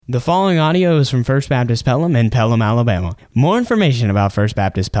The following audio is from First Baptist Pelham in Pelham, Alabama. More information about First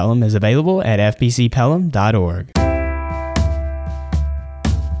Baptist Pelham is available at fbcpelham.org.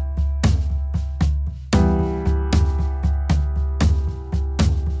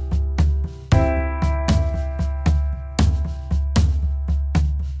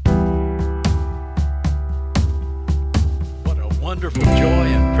 What a wonderful joy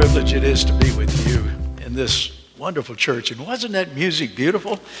and privilege it is to be with you in this wonderful church. And wasn't that music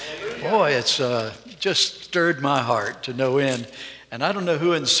beautiful? Boy, it's just stirred my heart to no end. And I don't know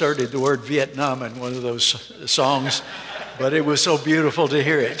who inserted the word Vietnam in one of those songs, but it was so beautiful to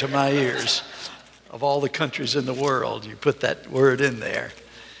hear it to my ears. Of all the countries in the world, you put that word in there.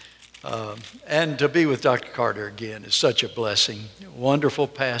 And to be with Dr. Carter again is such a blessing. Wonderful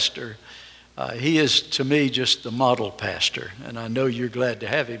pastor. He is, to me, just the model pastor, and I know you're glad to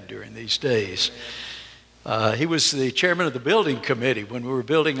have him during these days. He was the chairman of the building committee when we were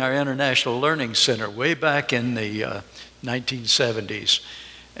building our International Learning Center way back in the 1970s.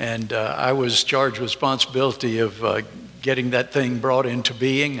 And I was charged with responsibility of getting that thing brought into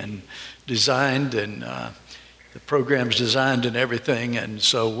being and designed, and the programs designed and everything. And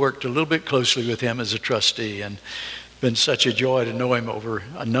so worked a little bit closely with him as a trustee, and been such a joy to know him over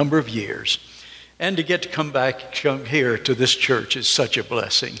a number of years. And to get to come here to this church is such a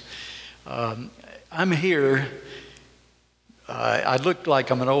blessing. I'm here, I look like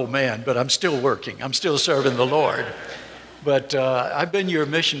I'm an old man, but I'm still working. I'm still serving the Lord. But I've been your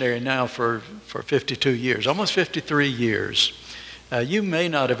missionary now for 52 years, almost 53 years. You may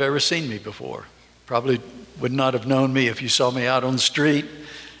not have ever seen me before. Probably would not have known me if you saw me out on the street,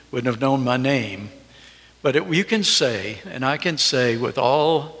 wouldn't have known my name. But you can say, and I can say with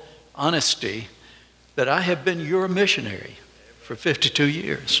all honesty, that I have been your missionary for 52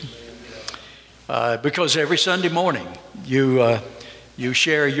 years. Because every Sunday morning you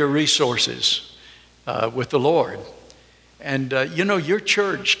share your resources with the Lord. And your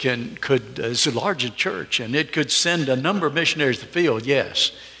church is a large church, and it could send a number of missionaries to the field,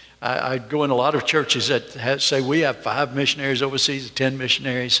 yes. I go in a lot of churches that say we have 5 missionaries overseas, 10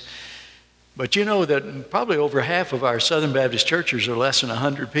 missionaries. But you know that probably over half of our Southern Baptist churches are less than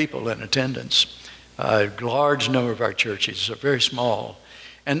 100 people in attendance. A large number of our churches are very small.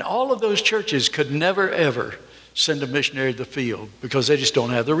 And all of those churches could never, ever send a missionary to the field because they just don't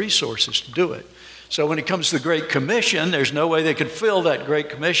have the resources to do it. So when it comes to the Great Commission, there's no way they could fill that Great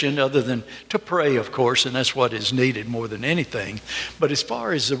Commission other than to pray, of course, and that's what is needed more than anything. But as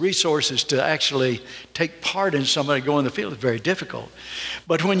far as the resources to actually take part in somebody going in the field, it's very difficult.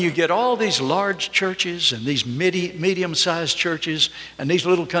 But when you get all these large churches and these medium-sized churches and these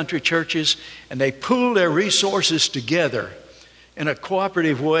little country churches, and they pool their resources together in a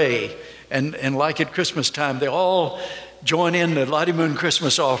cooperative way, and like at Christmas time, they all join in the Lottie Moon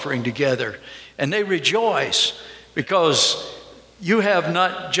Christmas offering together, and they rejoice because you have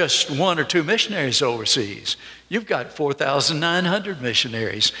not just 1 or 2 missionaries overseas. You've got 4,900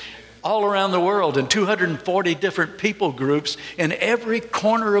 missionaries all around the world and 240 different people groups in every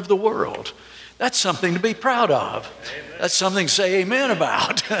corner of the world. That's something to be proud of. Amen. That's something to say amen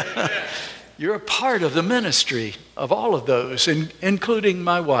about. You're a part of the ministry of all of those, including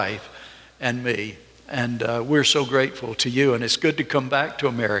my wife and me. And we're so grateful to you. And it's good to come back to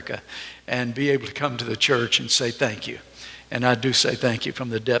America and be able to come to the church and say thank you. And I do say thank you from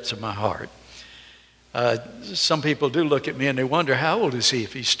the depths of my heart. Some people do look at me and they wonder, how old is he?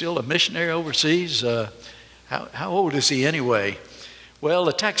 If he's still a missionary overseas, how old is he anyway? Well,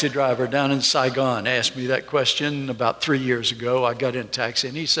 a taxi driver down in Saigon asked me that question about 3 years ago. I got in a taxi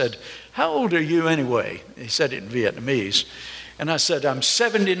and he said, how old are you anyway? He said it in Vietnamese. And I said, I'm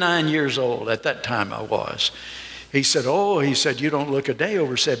 79 years old. At that time I was. He said, you don't look a day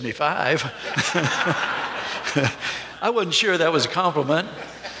over 75. I wasn't sure that was a compliment.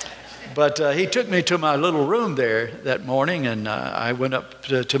 But he took me to my little room there that morning, and I went up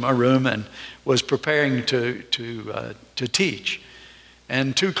to my room and was preparing to teach.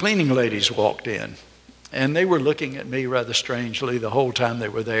 And 2 cleaning ladies walked in, and they were looking at me rather strangely the whole time they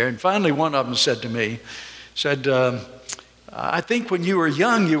were there. And finally one of them said to me, I think when you were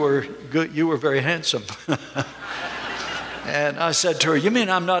young, you were good, you were very handsome. And I said to her, you mean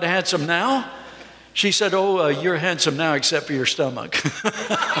I'm not handsome now? She said, you're handsome now except for your stomach.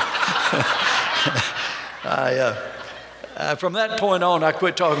 From that point on, I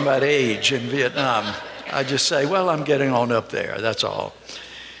quit talking about age in Vietnam. I just say, well, I'm getting on up there, that's all.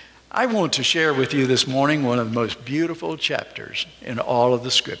 I want to share with you this morning one of the most beautiful chapters in all of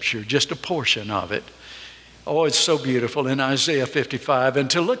the Scripture, just a portion of it. Oh, it's so beautiful in Isaiah 55. And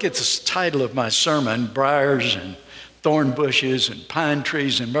to look at the title of my sermon, Briars and thorn bushes and pine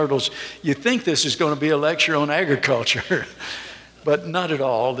trees and myrtles. You think this is going to be a lecture on agriculture, but not at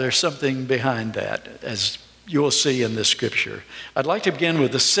all. There's something behind that, as you will see in this scripture. I'd like to begin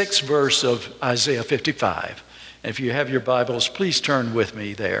with the 6th verse of Isaiah 55. If you have your Bibles, please turn with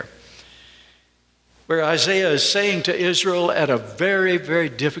me there, where Isaiah is saying to Israel at a very, very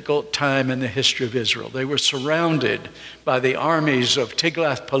difficult time in the history of Israel. They were surrounded by the armies of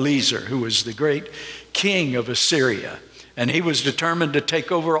Tiglath-Pileser, who was the great king of Assyria. And he was determined to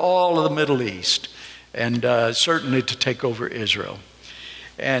take over all of the Middle East and certainly to take over Israel.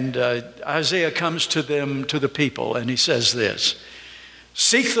 And Isaiah comes to them, to the people, and he says this: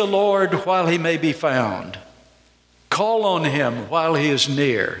 "Seek the Lord while he may be found. Call on him while he is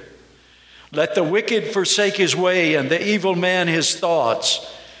near. Let the wicked forsake his way and the evil man his thoughts.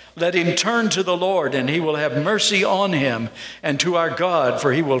 Let him turn to the Lord, and he will have mercy on him, and to our God,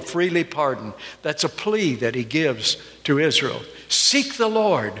 for he will freely pardon." That's a plea that he gives to Israel. Seek the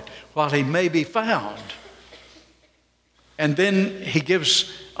Lord while he may be found. And then he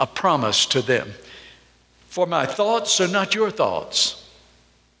gives a promise to them. "For my thoughts are not your thoughts,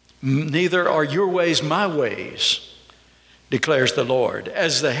 neither are your ways my ways, declares the Lord.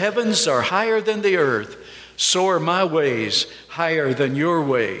 As the heavens are higher than the earth, so are my ways higher than your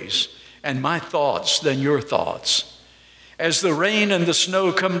ways, and my thoughts than your thoughts. As the rain and the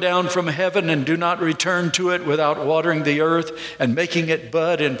snow come down from heaven and do not return to it without watering the earth and making it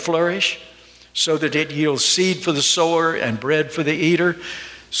bud and flourish, so that it yields seed for the sower and bread for the eater,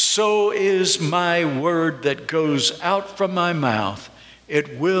 so is my word that goes out from my mouth.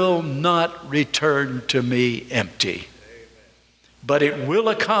 It will not return to me empty, but it will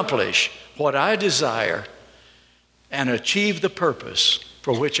accomplish what I desire and achieve the purpose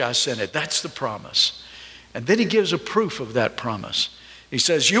for which I sent it." That's the promise. And then he gives a proof of that promise. He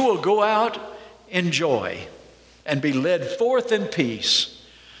says, "You will go out in joy and be led forth in peace.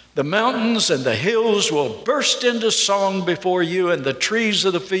 The mountains and the hills will burst into song before you, and the trees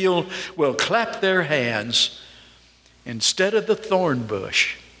of the field will clap their hands. Instead of the thorn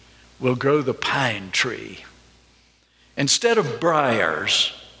bush will grow the pine tree. Instead of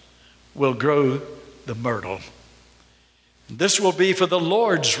briars will grow the myrtle. This will be for the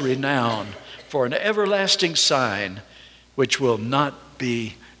Lord's renown, for an everlasting sign which will not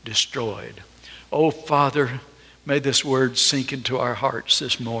be destroyed." Oh, Father, may this word sink into our hearts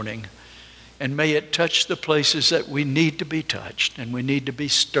this morning, and may it touch the places that we need to be touched and we need to be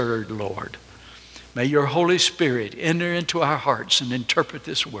stirred, Lord. May your Holy Spirit enter into our hearts and interpret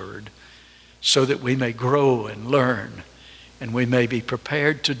this word so that we may grow and learn, and we may be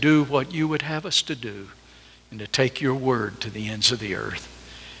prepared to do what you would have us to do, and to take your word to the ends of the earth.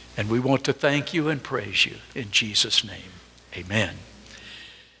 And we want to thank you and praise you in Jesus' name. Amen.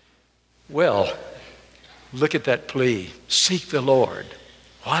 Well, look at that plea. Seek the Lord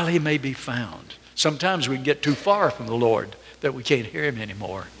while he may be found. Sometimes we can get too far from the Lord that we can't hear him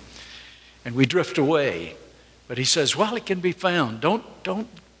anymore, and we drift away. But he says, while he can be found, don't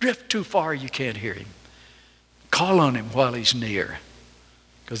drift too far you can't hear him. Call on him while he's near,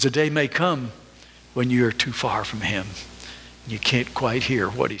 because the day may come when you're too far from him and you can't quite hear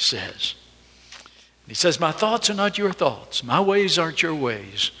what he says. He says, "My thoughts are not your thoughts. My ways aren't your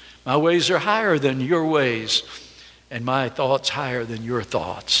ways. My ways are higher than your ways, and my thoughts higher than your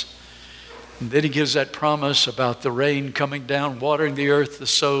thoughts." And then he gives that promise about the rain coming down, watering the earth,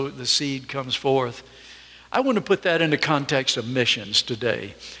 the seed comes forth. I want to put that in the context of missions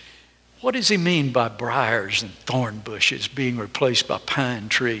today. What does he mean by briars and thorn bushes being replaced by pine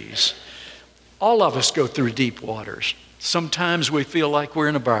trees? All of us go through deep waters. Sometimes we feel like we're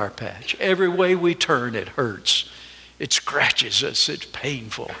in a briar patch. Every way we turn, it hurts. It scratches us. It's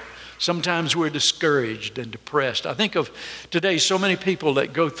painful. Sometimes we're discouraged and depressed. I think of today so many people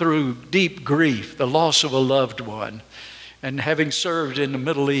that go through deep grief, the loss of a loved one. And having served in the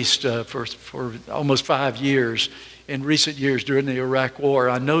Middle East for almost 5 years, in recent years during the Iraq War,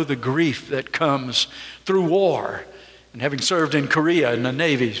 I know the grief that comes through war. And having served in Korea in the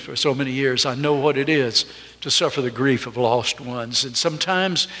Navy for so many years, I know what it is to suffer the grief of lost ones. And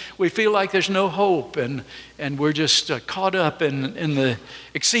sometimes we feel like there's no hope, and we're just caught up in the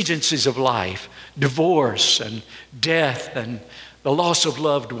exigencies of life, divorce and death and the loss of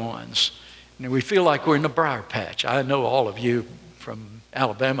loved ones. And we feel like we're in a briar patch. I know all of you from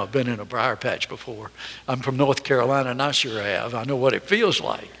Alabama have been in a briar patch before. I'm from North Carolina, and I sure have. I know what it feels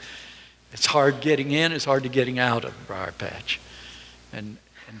like. It's hard getting in, it's hard to getting out of the briar patch. And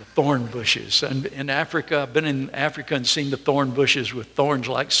and the thorn bushes. And in Africa, I've been in Africa and seen the thorn bushes with thorns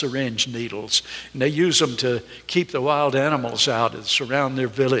like syringe needles. And they use them to keep the wild animals out and surround their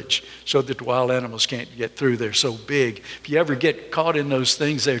village so that the wild animals can't get through. They're so big. If you ever get caught in those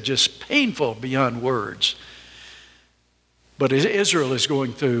things, they're just painful beyond words. But Israel is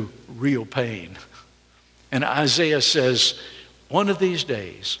going through real pain. And Isaiah says, one of these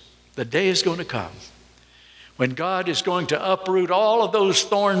days, the day is going to come when God is going to uproot all of those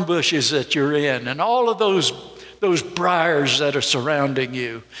thorn bushes that you're in and all of those briars that are surrounding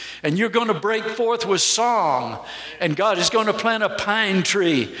you. And you're going to break forth with song. And God is going to plant a pine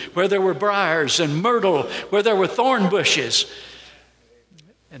tree where there were briars and myrtle where there were thorn bushes.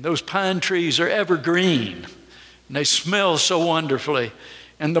 And those pine trees are evergreen. And they smell so wonderfully.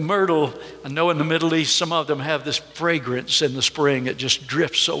 And the myrtle, I know in the Middle East, some of them have this fragrance in the spring. It just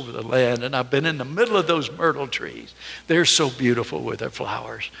drifts over the land. And I've been in the middle of those myrtle trees. They're so beautiful with their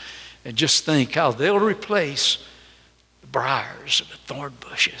flowers. And just think how they'll replace the briars and the thorn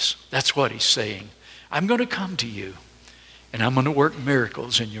bushes. That's what he's saying. I'm going to come to you, and I'm going to work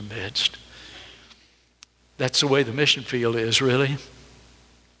miracles in your midst. That's the way the mission field is, really.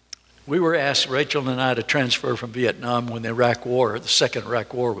 We were asked, Rachel and I, to transfer from Vietnam when the Iraq War, the second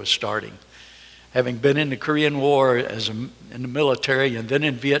Iraq War, was starting. Having been in the Korean War in the military and then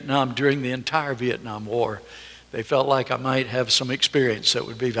in Vietnam during the entire Vietnam War, they felt like I might have some experience that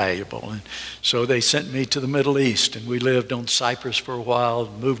would be valuable. And so they sent me to the Middle East, and we lived on Cyprus for a while,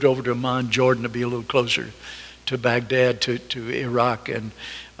 moved over to Amman, Jordan, to be a little closer to Baghdad, to Iraq, and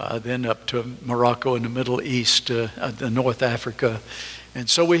then up to Morocco in the Middle East, the North Africa. And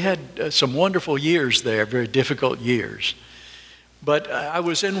so we had some wonderful years there, very difficult years. But I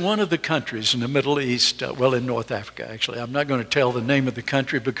was in one of the countries in the Middle East, in North Africa, actually. I'm not going to tell the name of the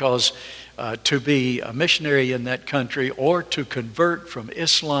country because to be a missionary in that country or to convert from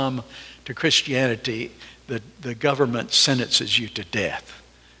Islam to Christianity, the government sentences you to death.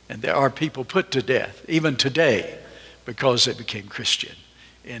 And there are people put to death, even today, because they became Christian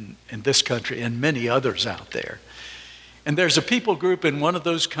in this country and many others out there. And there's a people group in one of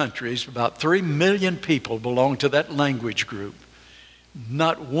those countries, about 3 million people belong to that language group.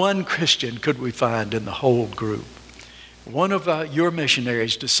 Not one Christian could we find in the whole group. One of your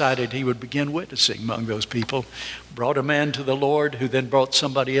missionaries decided he would begin witnessing among those people, brought a man to the Lord who then brought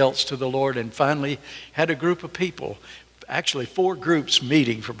somebody else to the Lord, and finally had a group of people, actually 4 groups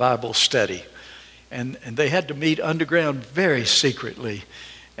meeting for Bible study. And they had to meet underground very secretly.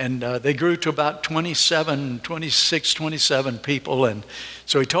 And they grew to about 27 people. And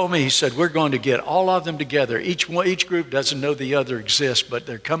so he told me, he said, we're going to get all of them together. Each group doesn't know the other exists, but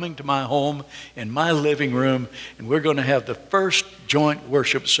they're coming to my home in my living room, and we're going to have the first joint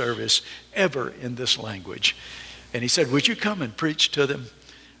worship service ever in this language. And he said, would you come and preach to them?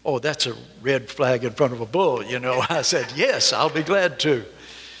 Oh, that's a red flag in front of a bull, you know. I said, yes, I'll be glad to.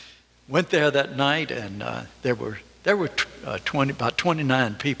 Went there that night, and there were about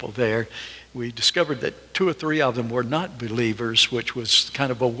 29 people there. We discovered that 2 or 3 of them were not believers, which was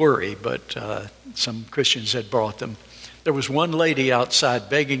kind of a worry, but some Christians had brought them. There was one lady outside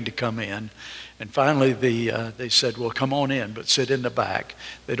begging to come in, and finally they said, well, come on in, but sit in the back.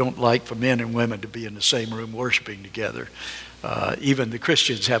 They don't like for men and women to be in the same room worshiping together. Even the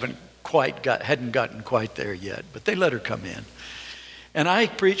Christians hadn't gotten quite there yet, but they let her come in. And I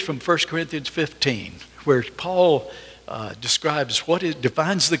preached from 1 Corinthians 15, where Paul describes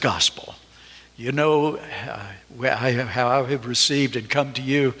defines the gospel. You know how I have received and come to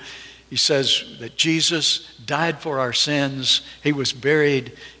you. He says that Jesus died for our sins. He was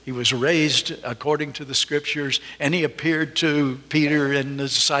buried. He was raised according to the scriptures. And he appeared to Peter and the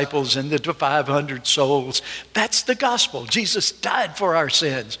disciples and the 500 souls. That's the gospel. Jesus died for our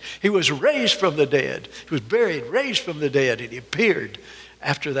sins. He was raised from the dead. He was buried, raised from the dead, and he appeared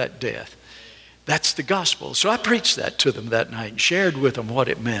after that death. That's the gospel. So I preached that to them that night and shared with them what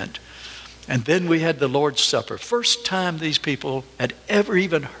it meant. And then we had the Lord's Supper. First time these people had ever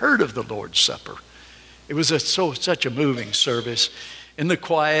even heard of the Lord's Supper. It was such a moving service. In the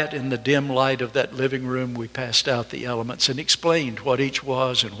quiet, in the dim light of that living room, we passed out the elements and explained what each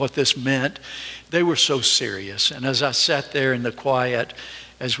was and what this meant. They were so serious. And as I sat there in the quiet,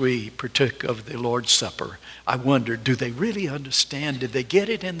 as we partook of the Lord's Supper, I wondered, do they really understand? Did they get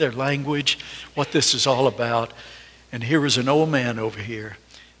it in their language, what this is all about? And here was an old man over here.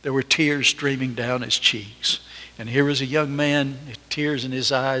 There were tears streaming down his cheeks. And here was a young man, tears in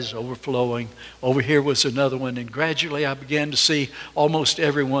his eyes overflowing. Over here was another one. And gradually I began to see almost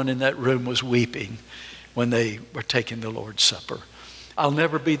everyone in that room was weeping when they were taking the Lord's Supper. I'll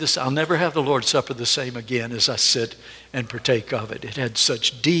never be this. I'll never have the Lord's Supper the same again as I sit and partake of it. It had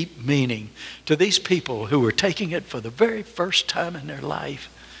such deep meaning to these people who were taking it for the very first time in their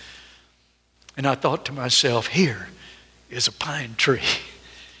life. And I thought to myself, here is a pine tree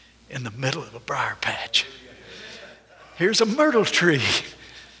in the middle of a briar patch. Here's a myrtle tree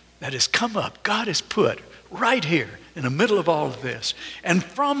that has come up. God has put right here in the middle of all of this. And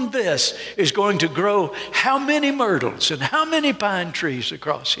from this is going to grow how many myrtles and how many pine trees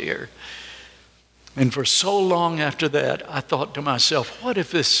across here. And for so long after that, I thought to myself, what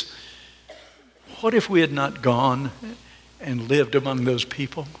if we had not gone and lived among those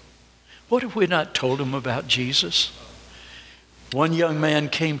people? What if we had not told them about Jesus? One young man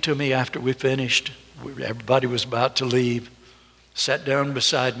came to me after we finished. Everybody was about to leave. Sat down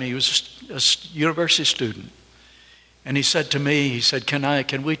beside me. He was a university student. And he said to me, he said,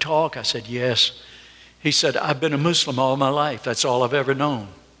 can we talk? I said, yes. He said, I've been a Muslim all my life. That's all I've ever known.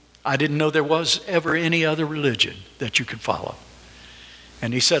 I didn't know there was ever any other religion that you could follow.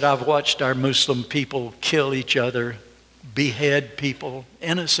 And he said, I've watched our Muslim people kill each other, behead people,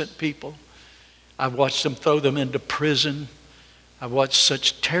 innocent people. I've watched them throw them into prison. I've watched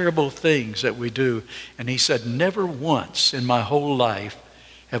such terrible things that we do. And he said, never once in my whole life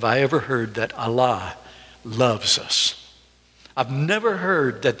have I ever heard that Allah loves us. I've never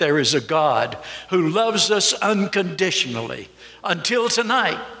heard that there is a God who loves us unconditionally until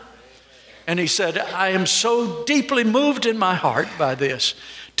tonight. And he said, I am so deeply moved in my heart by this,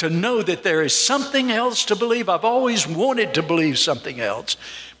 to know that there is something else to believe. I've always wanted to believe something else,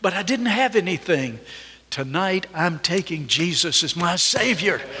 but I didn't have anything. Tonight, I'm taking Jesus as my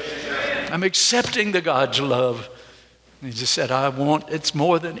Savior. I'm accepting the God's love. And he just said, it's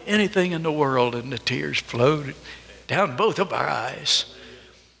more than anything in the world. And the tears flowed down both of our eyes.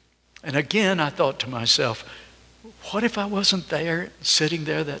 And again, I thought to myself, what if I wasn't there, sitting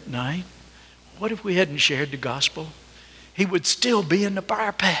there that night? What if we hadn't shared the gospel? He would still be in the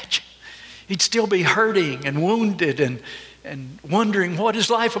briar patch. He'd still be hurting and wounded and wondering what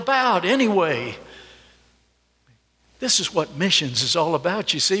is life about anyway. This is what missions is all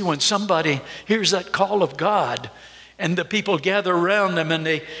about. You see, when somebody hears that call of God and the people gather around them and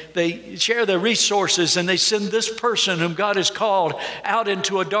they share their resources and they send this person whom God has called out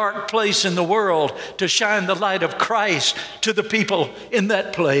into a dark place in the world to shine the light of Christ to the people in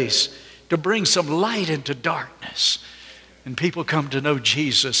that place, to bring some light into darkness. And people come to know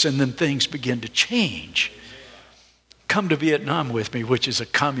Jesus, and then things begin to change. Come to Vietnam with me, which is a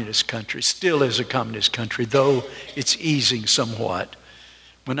communist country, still is a communist country, though it's easing somewhat.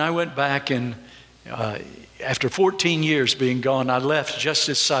 When I went back after 14 years being gone, I left just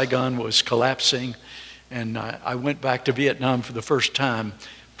as Saigon was collapsing, and I went back to Vietnam for the first time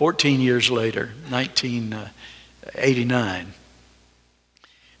 14 years later, 1989.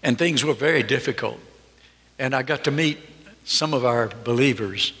 And things were very difficult. And I got to meet some of our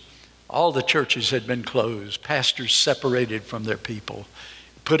believers. All the churches had been closed, pastors separated from their people,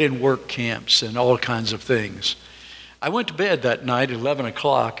 put in work camps and all kinds of things. I went to bed that night at 11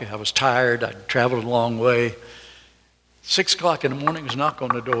 o'clock. I was tired. I'd traveled a long way. 6 o'clock in the morning was a knock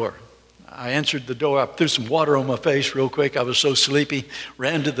on the door. I answered the door. I threw some water on my face real quick. I was so sleepy.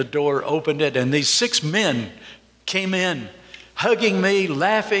 Ran to the door, opened it, and these 6 men came in, hugging me,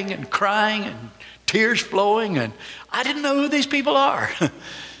 laughing and crying and tears flowing. And I didn't know who these people are.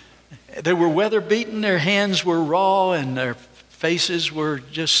 They were weather beaten. Their hands were raw and their faces were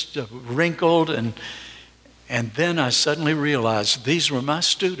just wrinkled. And then I suddenly realized these were my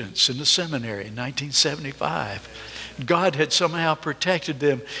students in the seminary in 1975. God had somehow protected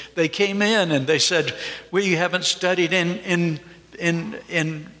them. They came in and they said, we haven't studied in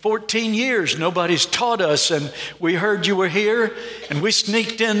 14 years. Nobody's taught us, and we heard you were here, and we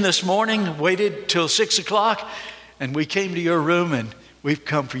sneaked in this morning, waited till 6 o'clock, and we came to your room, and we've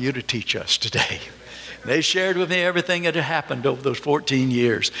come for you to teach us today. They shared with me everything that had happened over those 14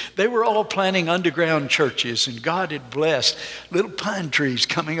 years. They were all planning underground churches, and God had blessed little pine trees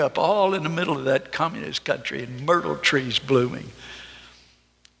coming up all in the middle of that communist country and myrtle trees blooming.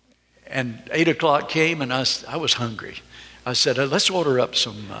 And 8 o'clock came, and I was hungry. I said, let's order up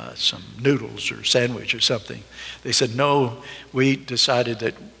some noodles or sandwich or something. They said, no, we decided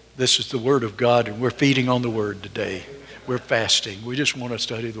that this is the Word of God, and we're feeding on the Word today. We're fasting. We just want to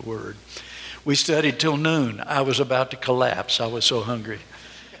study the Word. We studied till noon. I was about to collapse. I was so hungry.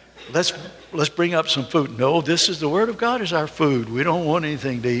 Let's bring up some food. No, this is the Word of God is our food. We don't want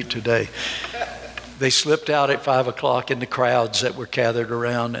anything to eat today. They slipped out at 5 o'clock in the crowds that were gathered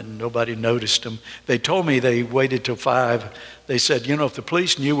around, and nobody noticed them. They told me they waited till 5. They said, you know, if the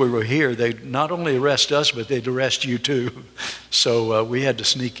police knew we were here, they'd not only arrest us, but they'd arrest you too. So we had to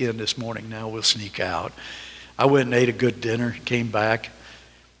sneak in this morning. Now we'll sneak out. I went and ate a good dinner, came back,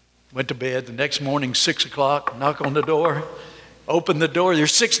 went to bed. The next morning, 6 o'clock, knock on the door, open the door.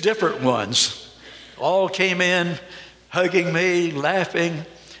 There's 6 different ones. All came in, hugging me, laughing,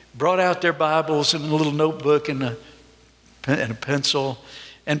 brought out their Bibles and a little notebook and a pencil.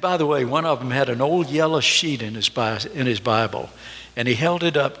 And by the way, one of them had an old yellow sheet in his Bible, and he held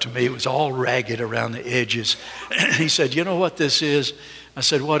it up to me. It was all ragged around the edges. He said, you know what this is? I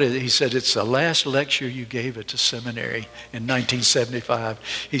said, what is it? He said, it's the last lecture you gave at the seminary in 1975.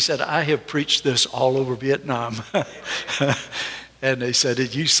 He said, I have preached this all over Vietnam. And they said,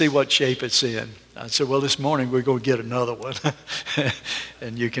 did you see what shape it's in? I said, well, this morning we're going to get another one.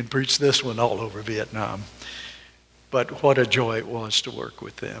 And you can preach this one all over Vietnam. But what a joy it was to work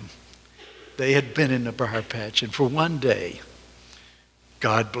with them. They had been in the briar patch, and for one day,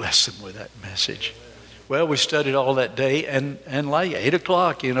 God blessed them with that message. Well, we studied all that day, and like 8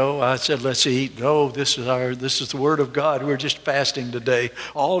 o'clock, you know, I said, let's eat. No, this is the Word of God. We're just fasting today.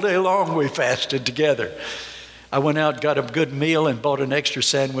 All day long we fasted together. I went out, got a good meal, and bought an extra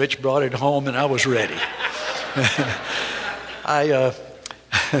sandwich, brought it home, and I was ready. I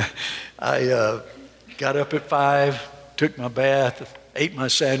got up at 5, took my bath, ate my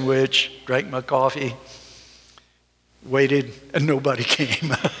sandwich, drank my coffee, waited, and nobody came.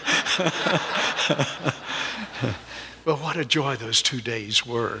 But what a joy those 2 days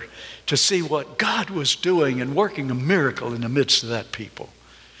were to see what God was doing and working a miracle in the midst of that people.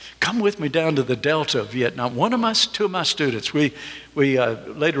 Come with me down to the Delta of Vietnam. Two of my students, we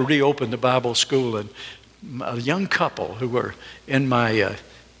later reopened the Bible school, and a young couple who were in my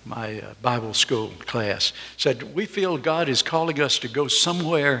Bible school class said, we feel God is calling us to go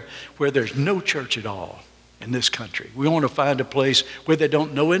somewhere where there's no church at all in this country. We want to find a place where they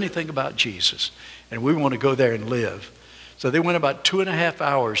don't know anything about Jesus, and we want to go there and live. So they went about 2.5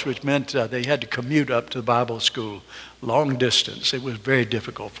 hours, which meant they had to commute up to the Bible school, long distance. It was very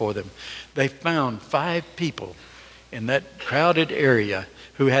difficult for them. They found 5 people in that crowded area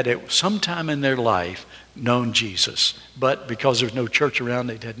who had at some time in their life known Jesus. But because there's no church around,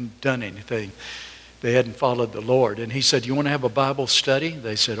 they hadn't done anything. They hadn't followed the Lord. And he said, you want to have a Bible study?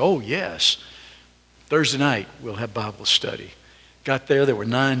 They said, oh, yes. Thursday night, we'll have Bible study. Got there were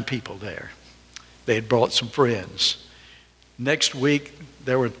 9 people there. They had brought some friends. Next week,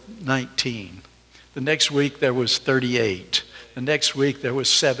 there were 19. The next week, there was 38. The next week, there was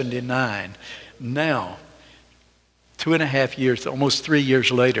 79. Now, 2.5 years, almost 3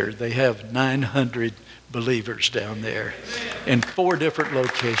 years later, they have 900 believers down there in 4 different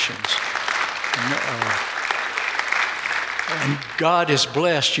locations. And God is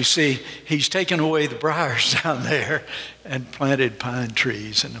blessed. You see, he's taken away the briars down there and planted pine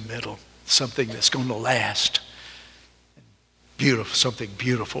trees in the middle, something that's going to last. Beautiful, something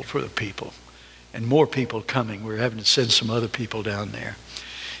beautiful for the people. And more people coming. We're having to send some other people down there.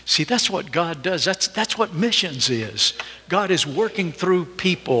 See, that's what God does. That's what missions is. God is working through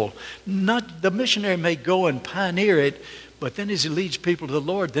people. Not the missionary may go and pioneer it, but then as he leads people to the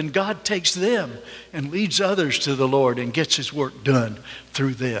Lord, then God takes them and leads others to the Lord and gets his work done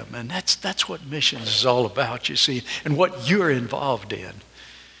through them. And that's what missions is all about, you see, and what you're involved in.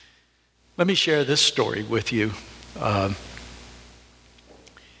 Let me share this story with you.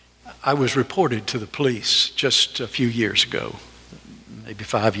 I was reported to the police just a few years ago, maybe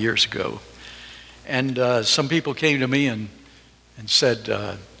 5 years ago. And some people came to me and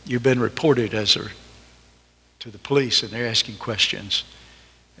said, you've been reported to the police, and they're asking questions.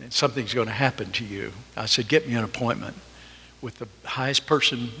 And something's going to happen to you. I said, get me an appointment with the highest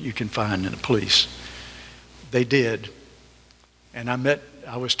person you can find in the police. They did. And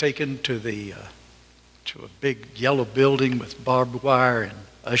I was taken to a big yellow building with barbed wire and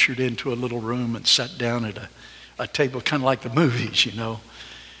ushered into a little room and sat down at a table, kind of like the movies, you know.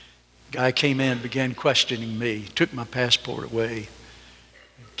 Guy came in, began questioning me, took my passport away,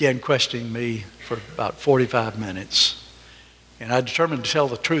 began questioning me for about 45 minutes. And I determined to tell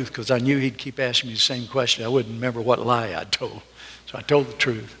the truth because I knew he'd keep asking me the same question. I wouldn't remember what lie I'd told. So I told the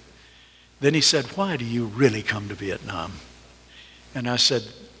truth. Then he said, why do you really come to Vietnam? And I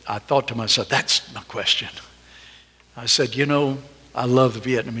thought to myself, that's my question. I said, you know, I love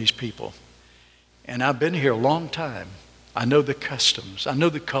the Vietnamese people. And I've been here a long time. I know the customs. I know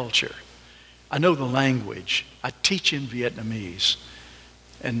the culture. I know the language. I teach in Vietnamese.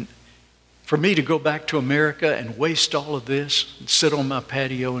 And for me to go back to America and waste all of this and sit on my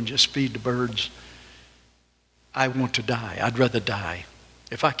patio and just feed the birds, I want to die. I'd rather die.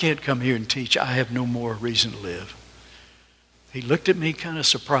 If I can't come here and teach, I have no more reason to live. He looked at me kind of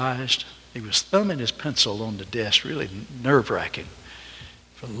surprised. He was thumbing his pencil on the desk, really nerve-wracking.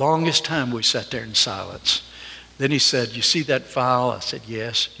 For the longest time, we sat there in silence. Then he said, you see that file? I said,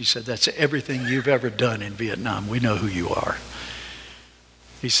 yes. He said, that's everything you've ever done in Vietnam. We know who you are.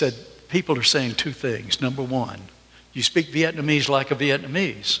 He said, people are saying two things. Number one, you speak Vietnamese like a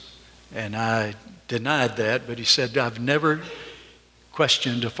Vietnamese. And I denied that, but he said, I've never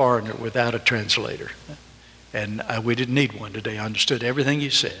questioned a foreigner without a translator. And we didn't need one today. I understood everything you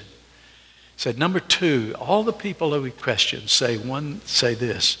said. He said, number two, all the people that we question say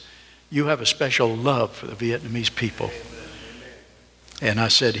this, you have a special love for the Vietnamese people. And I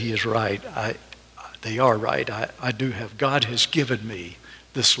said, he is right. They are right. I do have. God has given me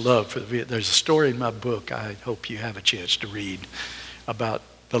this love for the Vietnamese. There's a story in my book I hope you have a chance to read about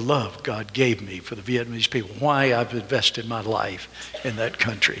the love God gave me for the Vietnamese people, why I've invested my life in that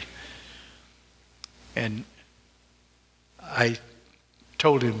country. And I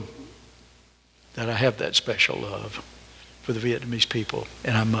told him that I have that special love for the Vietnamese people,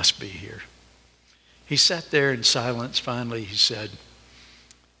 and I must be here. He sat there in silence. Finally, he said,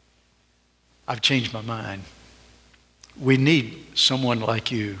 I've changed my mind. We need someone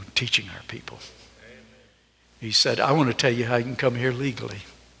like you teaching our people. Amen. He said, I want to tell you how you can come here legally.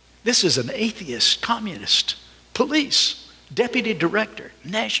 This is an atheist, communist, police, deputy director,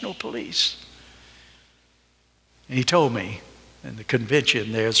 national police. And he told me, and the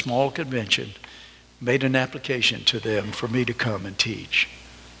convention there, a small convention, made an application to them for me to come and teach.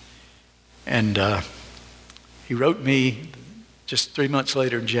 And he wrote me just 3 months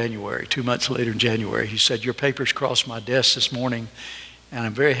later in January, 2 months later in January, he said, your papers crossed my desk this morning, and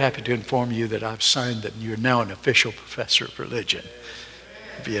I'm very happy to inform you that I've signed that you're now an official professor of religion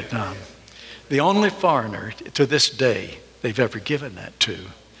in Vietnam. The only foreigner to this day they've ever given that to.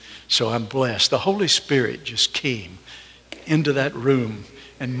 So I'm blessed. The Holy Spirit just came into that room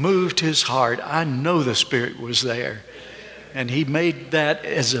and moved his heart. I know the Spirit was there. And he made that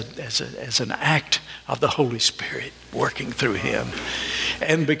as an act of the Holy Spirit working through him.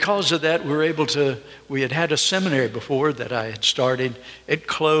 And because of that, we had a seminary before that I had started. It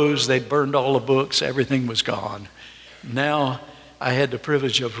closed. They burned all the books. Everything was gone. Now I had the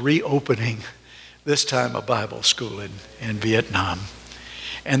privilege of reopening, this time a Bible school in Vietnam.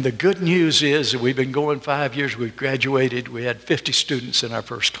 And the good news is that we've been going 5 years. We've graduated. We had 50 students in our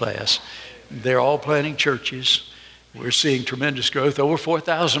first class. They're all planting churches. We're seeing tremendous growth. Over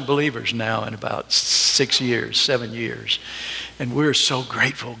 4,000 believers now in about 7 years. And we're so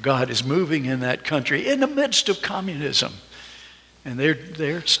grateful. God is moving in that country in the midst of communism. And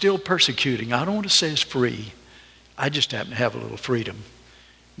they're still persecuting. I don't want to say it's free. I just happen to have a little freedom.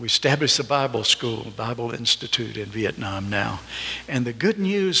 We established the Bible School, Bible Institute in Vietnam now. And the good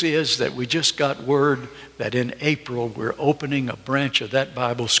news is that we just got word that in April we're opening a branch of that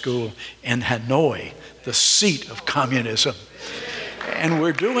Bible school in Hanoi, the seat of communism. And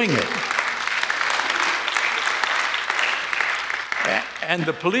we're doing it. And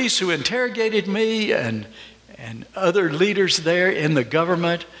the police who interrogated me and other leaders there in the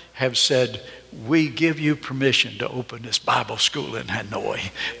government have said, we give you permission to open this Bible school in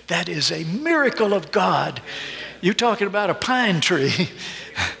Hanoi. That is a miracle of God. You're talking about a pine tree.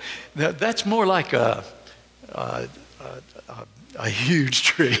 That's more like a huge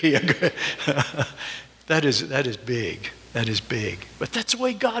tree. That is big. That is big. But that's the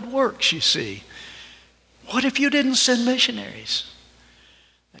way God works, you see. What if you didn't send missionaries?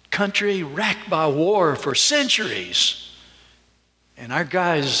 That country racked by war for centuries. And our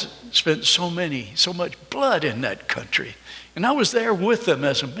guys spent so much blood in that country. And I was there with them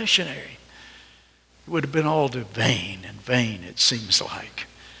as a missionary. It would have been all in vain, it seems like.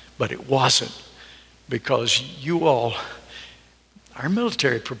 But it wasn't, because you all, our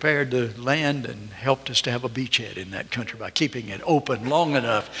military prepared the land and helped us to have a beachhead in that country by keeping it open long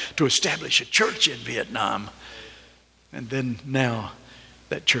enough to establish a church in Vietnam. And then now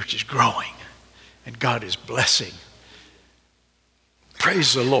that church is growing and God is blessing.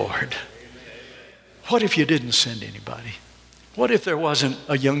 Praise the Lord. What if you didn't send anybody? What if there wasn't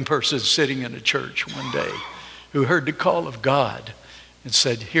a young person sitting in a church one day who heard the call of God and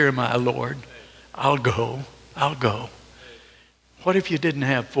said, here am I, Lord. I'll go. What if you didn't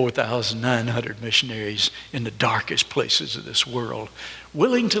have 4,900 missionaries in the darkest places of this world,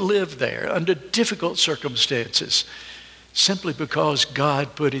 willing to live there under difficult circumstances, simply because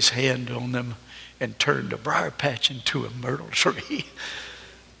God put his hand on them and turned a briar patch into a myrtle tree?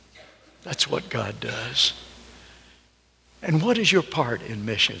 That's what God does. And what is your part in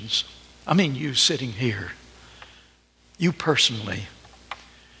missions? I mean, you sitting here. You personally,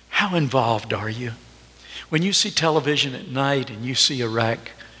 how involved are you? When you see television at night and you see Iraq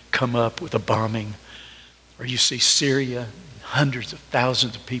come up with a bombing, or you see Syria, hundreds of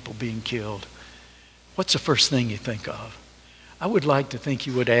thousands of people being killed, what's the first thing you think of? I would like to think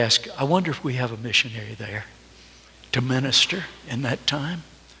you would ask, I wonder if we have a missionary there to minister in that time?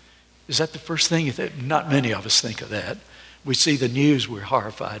 Is that the first thing you think? Not many of us think of that. We see the news, we're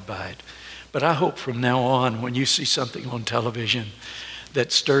horrified by it. But I hope from now on, when you see something on television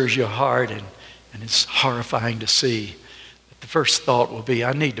that stirs your heart and it's horrifying to see, that the first thought will be,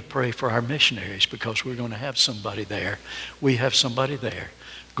 I need to pray for our missionaries because we're going to have somebody there. We have somebody there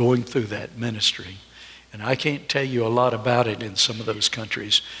going through that ministry. And I can't tell you a lot about it in some of those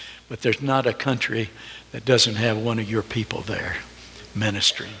countries, but there's not a country that doesn't have one of your people there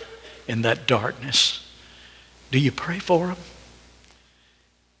ministering in that darkness. Do you pray for them?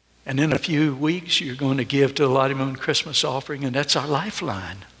 And in a few weeks, you're going to give to the Lottie Moon Christmas offering, and that's our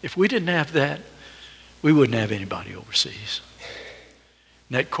lifeline. If we didn't have that, we wouldn't have anybody overseas.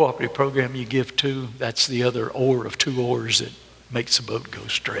 And that cooperative program you give to, that's the other oar of two oars that makes the boat go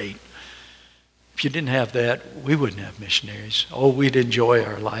straight. If you didn't have that, we wouldn't have missionaries. Oh, we'd enjoy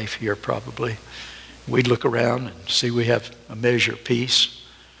our life here probably. We'd look around and see we have a measure of peace.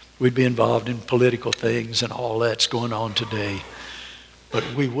 We'd be involved in political things and all that's going on today.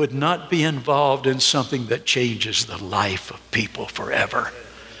 But we would not be involved in something that changes the life of people forever.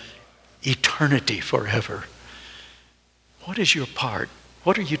 Eternity forever. What is your part?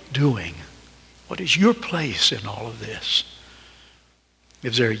 What are you doing? What is your place in all of this?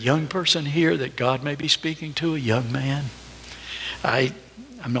 Is there a young person here that God may be speaking to, a young man?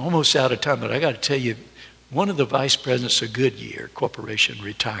 I'm almost out of time, but I got to tell you, one of the vice presidents of Goodyear Corporation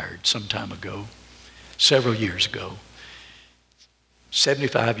retired some time ago, several years ago,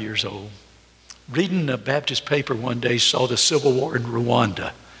 75 years old. Reading a Baptist paper one day, saw the Civil War in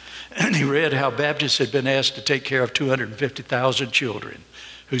Rwanda. And he read how Baptists had been asked to take care of 250,000 children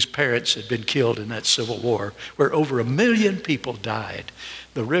whose parents had been killed in that Civil War, where over 1 million people died.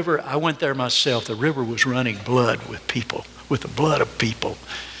 The river, I went there myself, the river was running blood with people, with the blood of people.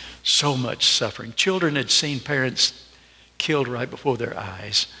 So much suffering. Children had seen parents killed right before their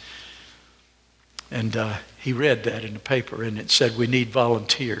eyes. And he read that in the paper, and it said we need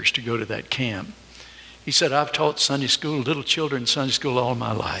volunteers to go to that camp. He said, I've taught Sunday school, little children Sunday school all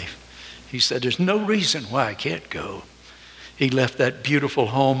my life. He said, there's no reason why I can't go. He left that beautiful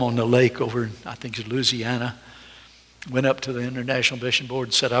home on the lake over in, I think it's Louisiana, went up to the International Mission Board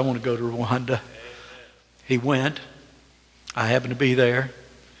and said, I want to go to Rwanda. He went. I happened to be there.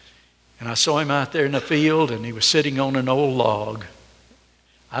 And I saw him out there in the field, and he was sitting on an old log.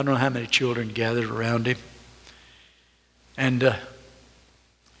 I don't know how many children gathered around him. And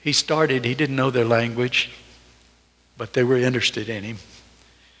he didn't know their language, but they were interested in him.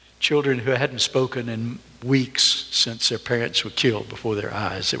 Children who hadn't spoken in weeks since their parents were killed before their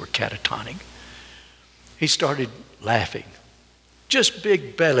eyes. They were catatonic. He started laughing, just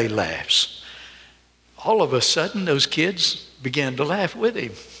big belly laughs. All of a sudden, those kids began to laugh with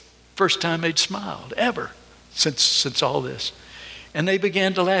him. First time they'd smiled ever since all this. And they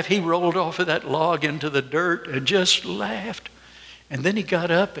began to laugh. He rolled off of that log into the dirt and just laughed. And then he got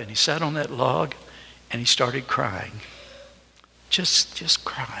up and he sat on that log and he started crying. Just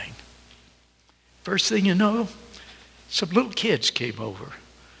crying. First thing you know, some little kids came over.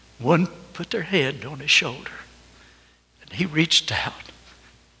 One put their hand on his shoulder. And he reached out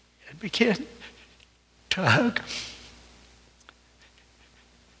and began to hug him.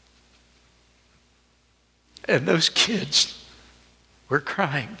 And those kids were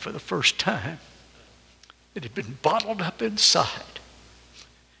crying for the first time. It had been bottled up inside.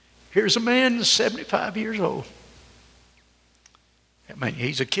 Here's a man 75 years old. I mean,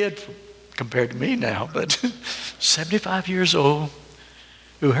 he's a kid compared to me now, but 75 years old,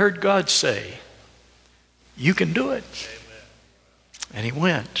 who heard God say, you can do it. Amen. And he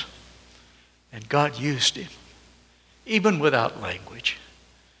went. And God used him, even without language,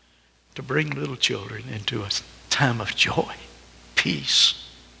 to bring little children into a time of joy, peace.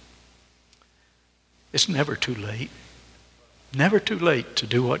 It's never too late. Never too late to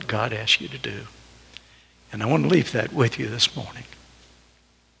do what God asks you to do. And I want to leave that with you this morning.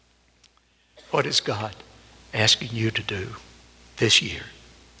 What is God asking you to do this year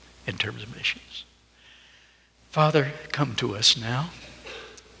in terms of missions? Father, come to us now.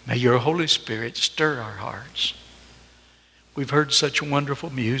 May your Holy Spirit stir our hearts. We've heard such wonderful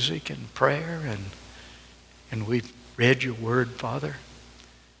music and prayer, and we've read your word, Father.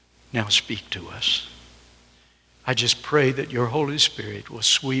 Now speak to us. I just pray that your Holy Spirit will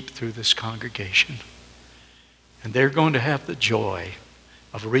sweep through this congregation And they're going to have the joy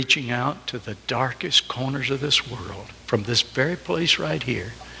of reaching out to the darkest corners of this world from this very place right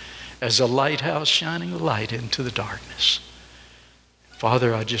here as a lighthouse shining a light into the darkness.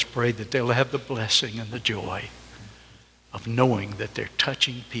 Father, I just pray that they'll have the blessing and the joy of knowing that they're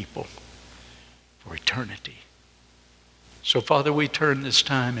touching people for eternity. So, Father, we turn this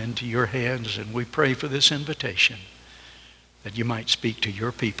time into your hands and we pray for this invitation that you might speak to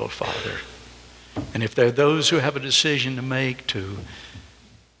your people, Father. And if there are those who have a decision to make to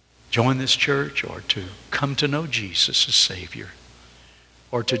join this church or to come to know Jesus as Savior,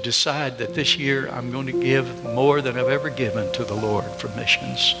 or to decide that this year I'm going to give more than I've ever given to the Lord for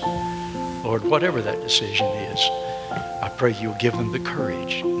missions, Lord, whatever that decision is, I pray you'll give them the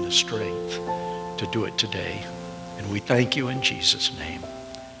courage and the strength to do it today. And we thank you in Jesus' name.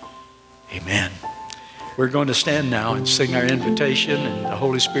 Amen. We're going to stand now and sing our invitation, and the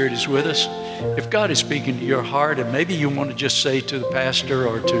Holy Spirit is with us. If God is speaking to your heart, and maybe you want to just say to the pastor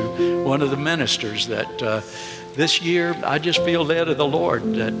or to one of the ministers that this year I just feel led of the Lord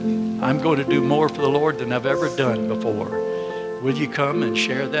that I'm going to do more for the Lord than I've ever done before. Will you come and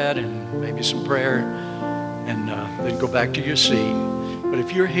share that and maybe some prayer and then go back to your seat? But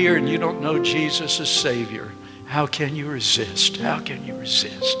if you're here and you don't know Jesus as Savior, how can you resist? How can you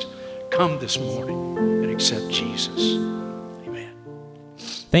resist? Come this morning and accept Jesus. Amen.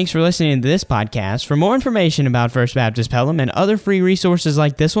 Thanks for listening to this podcast. For more information about First Baptist Pelham and other free resources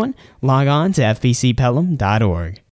like this one, log on to fbcpelham.org.